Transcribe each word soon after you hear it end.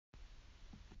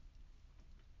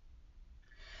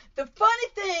The funny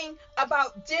thing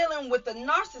about dealing with a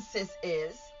narcissist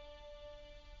is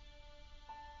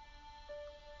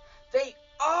they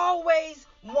always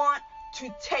want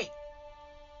to take.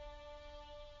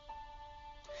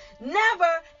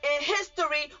 Never in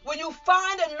history will you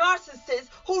find a narcissist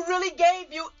who really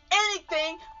gave you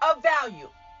anything of value.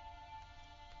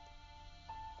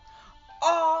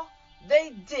 All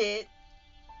they did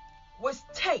was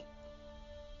take.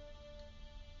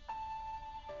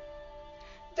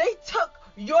 They took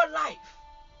your life.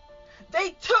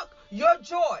 They took your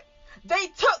joy. They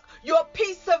took your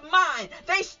peace of mind.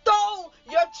 They stole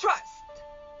your trust.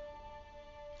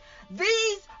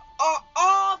 These are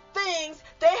all things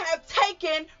they have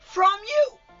taken from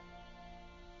you.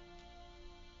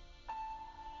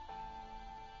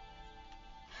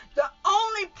 The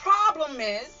only problem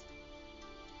is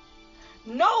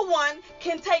no one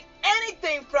can take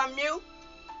anything from you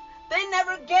they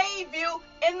never gave you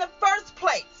in the first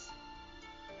place.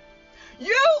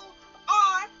 You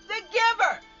are the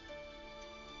giver,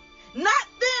 not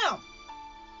them.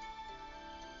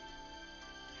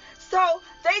 So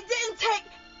they didn't take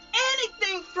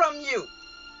anything from you,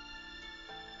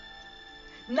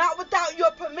 not without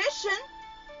your permission.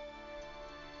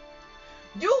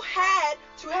 You had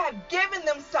to have given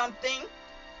them something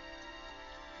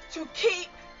to keep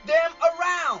them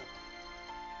around.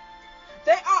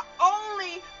 They are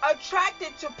only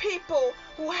attracted to people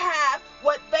who have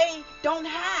what they don't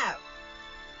have,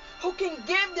 who can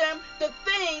give them the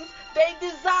things they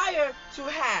desire to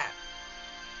have.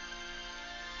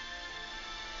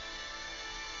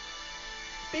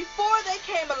 Before they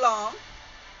came along,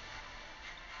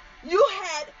 you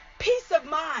had peace of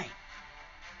mind.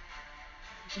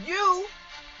 You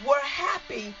were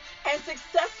happy and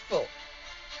successful.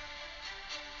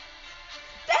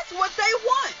 That's what they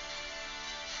want.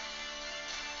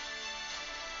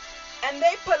 And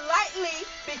they politely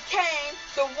became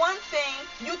the one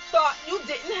thing you thought you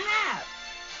didn't have.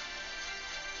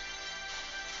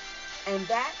 And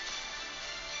that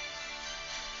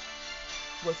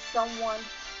was someone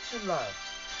to love.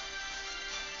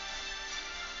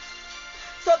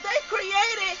 So they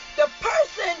created the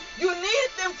person you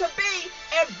needed them to be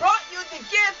and brought you the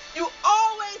gift you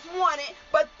always wanted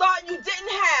but thought you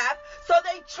didn't have, so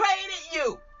they traded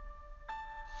you.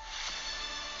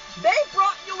 They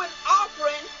brought you an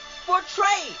offering for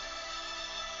trade.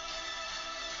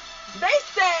 They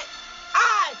said,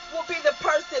 I will be the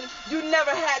person you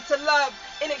never had to love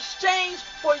in exchange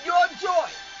for your joy,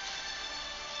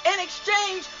 in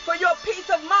exchange for your peace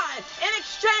of mind, in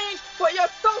exchange for your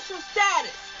social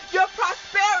status, your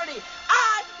prosperity.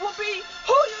 I will be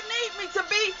who you need me to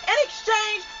be in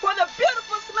exchange for the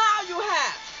beautiful smile you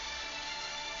have,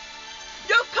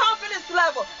 your confidence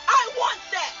level. I want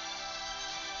that.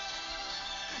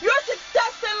 Your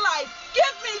success in life,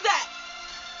 give me that.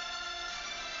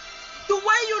 The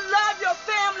way you love your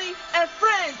family and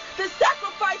friends, the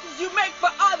sacrifices you make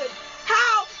for others.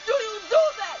 How do you do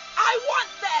that? I want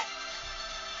that.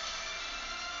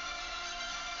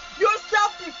 Your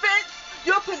self-defense,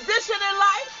 your position in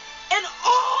life, and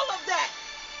all of that.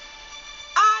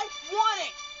 I want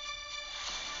it.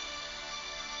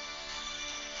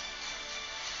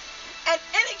 And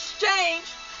in exchange,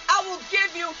 I will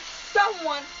give you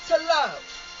someone to love.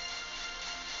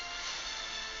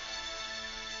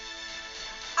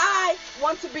 I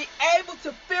want to be able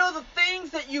to feel the things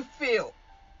that you feel.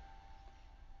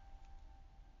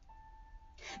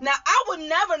 Now, I would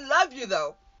never love you,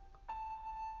 though.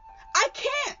 I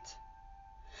can't.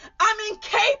 I'm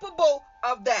incapable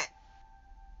of that.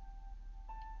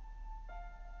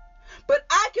 But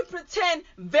I can pretend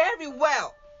very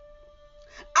well.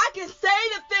 I can say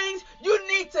the things you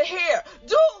need to hear,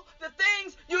 do the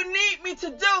things you need me to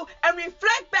do, and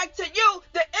reflect back to you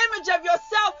the image of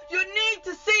yourself you need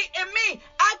to see in me.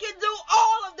 I can do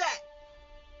all of that.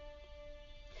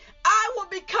 I will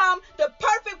become the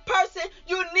perfect person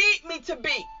you need me to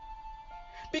be,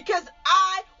 because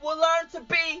I will learn to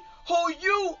be who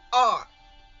you are.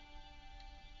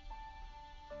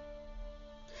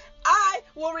 I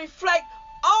will reflect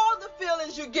all the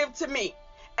feelings you give to me,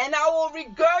 and I will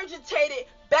regurgitate it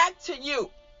back to you,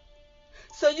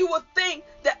 so you will think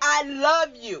that I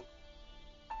love you.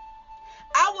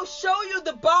 I will show you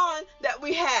the bond that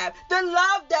we have, the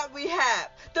love that we have,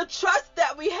 the trust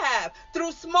that we have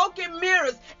through smoke and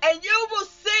mirrors, and you will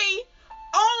see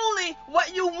only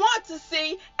what you want to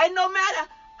see, and no matter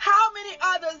how many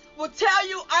others will tell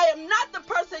you I am not the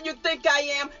person you think I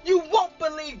am, you won't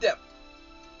believe them,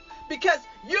 because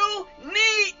you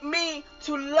need me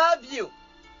to love you.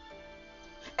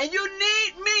 And you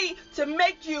need me to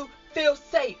make you feel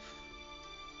safe.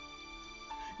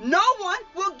 No one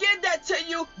will give that to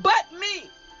you but me.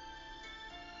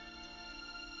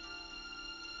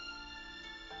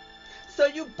 So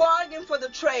you bargained for the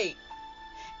trade,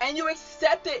 and you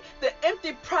accepted the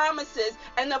empty promises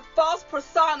and the false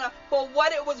persona for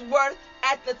what it was worth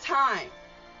at the time.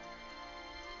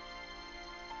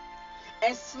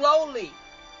 And slowly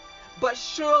but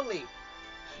surely,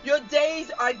 your days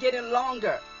are getting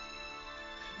longer.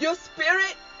 Your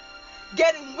spirit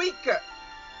getting weaker.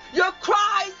 Your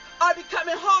cries are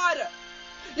becoming harder.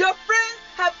 Your friends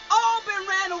have all been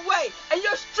ran away, and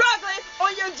you're struggling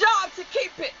on your job to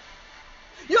keep it.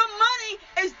 Your money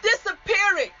is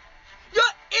disappearing.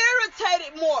 You're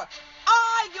irritated more,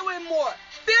 arguing more,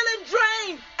 feeling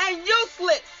drained and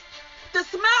useless. The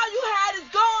smile you had is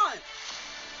gone.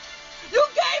 You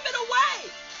gave it away.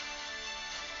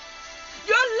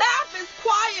 Your laugh is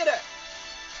quieter.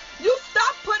 You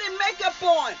stopped putting makeup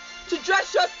on to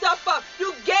dress yourself up.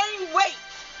 You gained weight.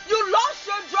 You lost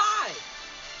your drive.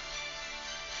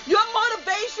 Your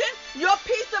motivation, your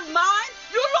peace of mind,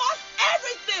 you lost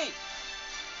everything.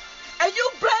 And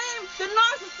you blame the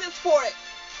narcissist for it.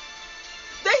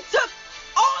 They took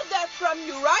all that from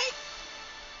you, right?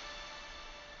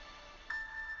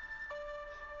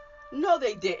 No,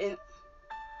 they didn't.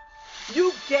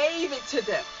 You gave it to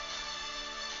them.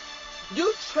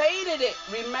 You traded it,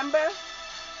 remember?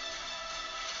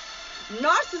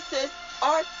 Narcissists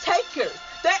are takers.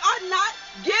 They are not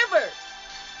givers.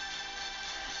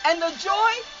 And the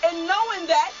joy in knowing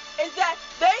that is that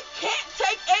they can't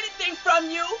take anything from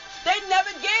you they never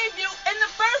gave you in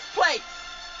the first place.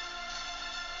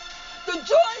 The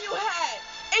joy you had,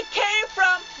 it came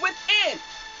from within.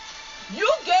 You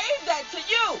gave that to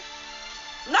you,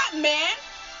 not man.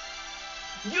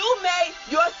 You made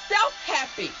yourself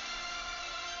happy.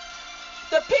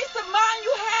 The peace of mind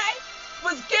you had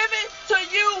was given to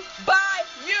you by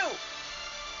you.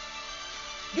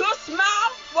 Your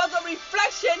smile was a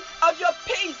reflection of your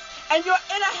peace and your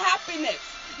inner happiness.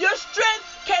 Your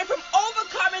strength came from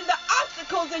overcoming the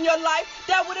obstacles in your life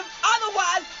that would have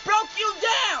otherwise broke you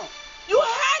down. You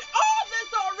had all this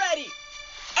already,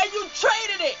 and you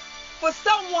traded it for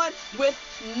someone with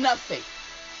nothing.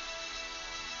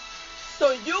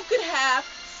 So you could have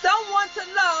someone to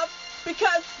love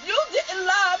because you didn't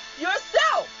love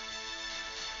yourself.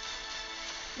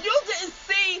 You didn't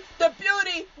see the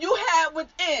beauty you had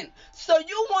within. So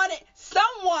you wanted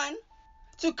someone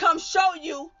to come show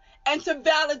you and to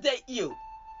validate you.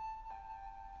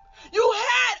 You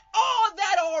had all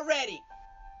that already.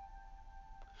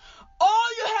 All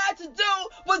you had to do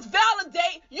was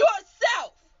validate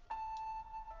yourself.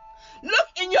 Look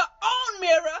in your own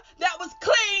mirror that was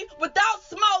clean without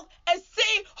smoke and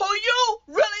see who you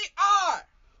really are.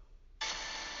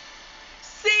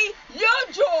 See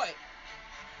your joy,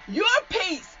 your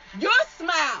peace, your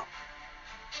smile,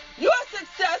 your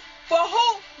success for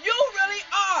who you really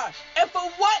are and for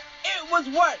what it was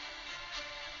worth.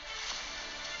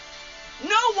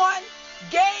 No one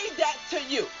gave that to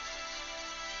you.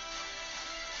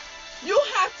 You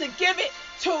have to give it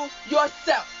to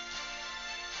yourself.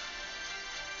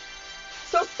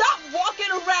 So stop walking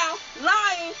around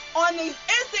lying on these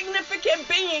insignificant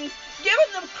beings,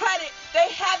 giving them credit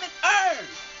they haven't earned.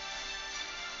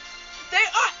 They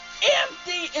are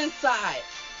empty inside.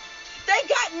 They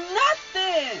got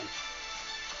nothing.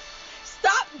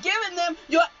 Stop giving them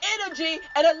your energy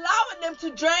and allowing them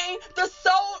to drain the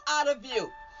soul out of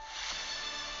you.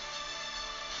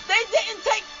 They didn't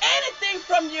take anything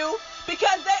from you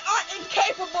because they are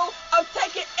incapable of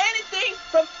taking anything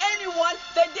from anyone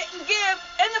they didn't give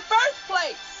in the first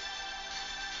place.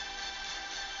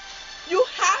 You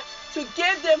have to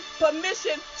give them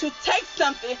permission to take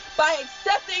something by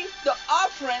accepting the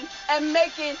offering and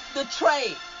making the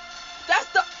trade. That's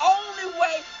the only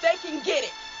way they can get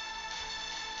it.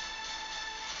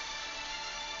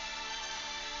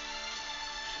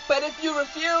 But if you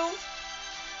refuse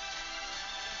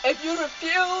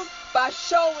by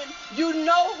showing you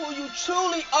know who you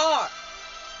truly are,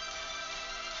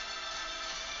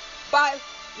 by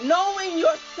knowing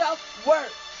your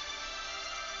self-worth,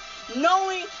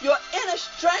 knowing your inner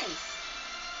strength,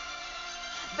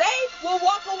 they will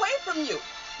walk away from you,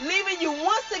 leaving you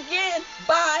once again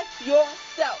by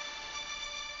yourself.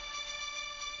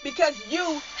 Because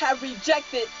you have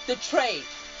rejected the trade.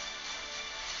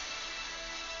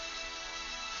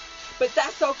 But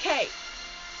that's okay.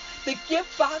 The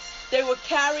gift box they were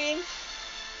carrying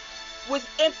was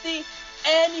empty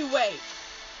anyway.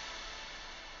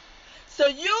 So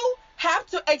you have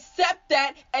to accept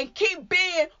that and keep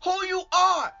being who you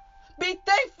are. Be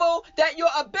thankful that your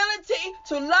ability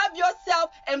to love yourself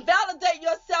and validate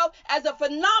yourself as a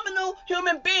phenomenal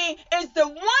human being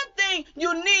everything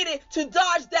you needed to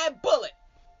dodge that bullet.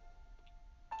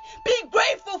 Be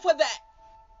grateful for that.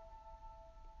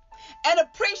 And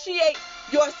appreciate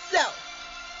yourself.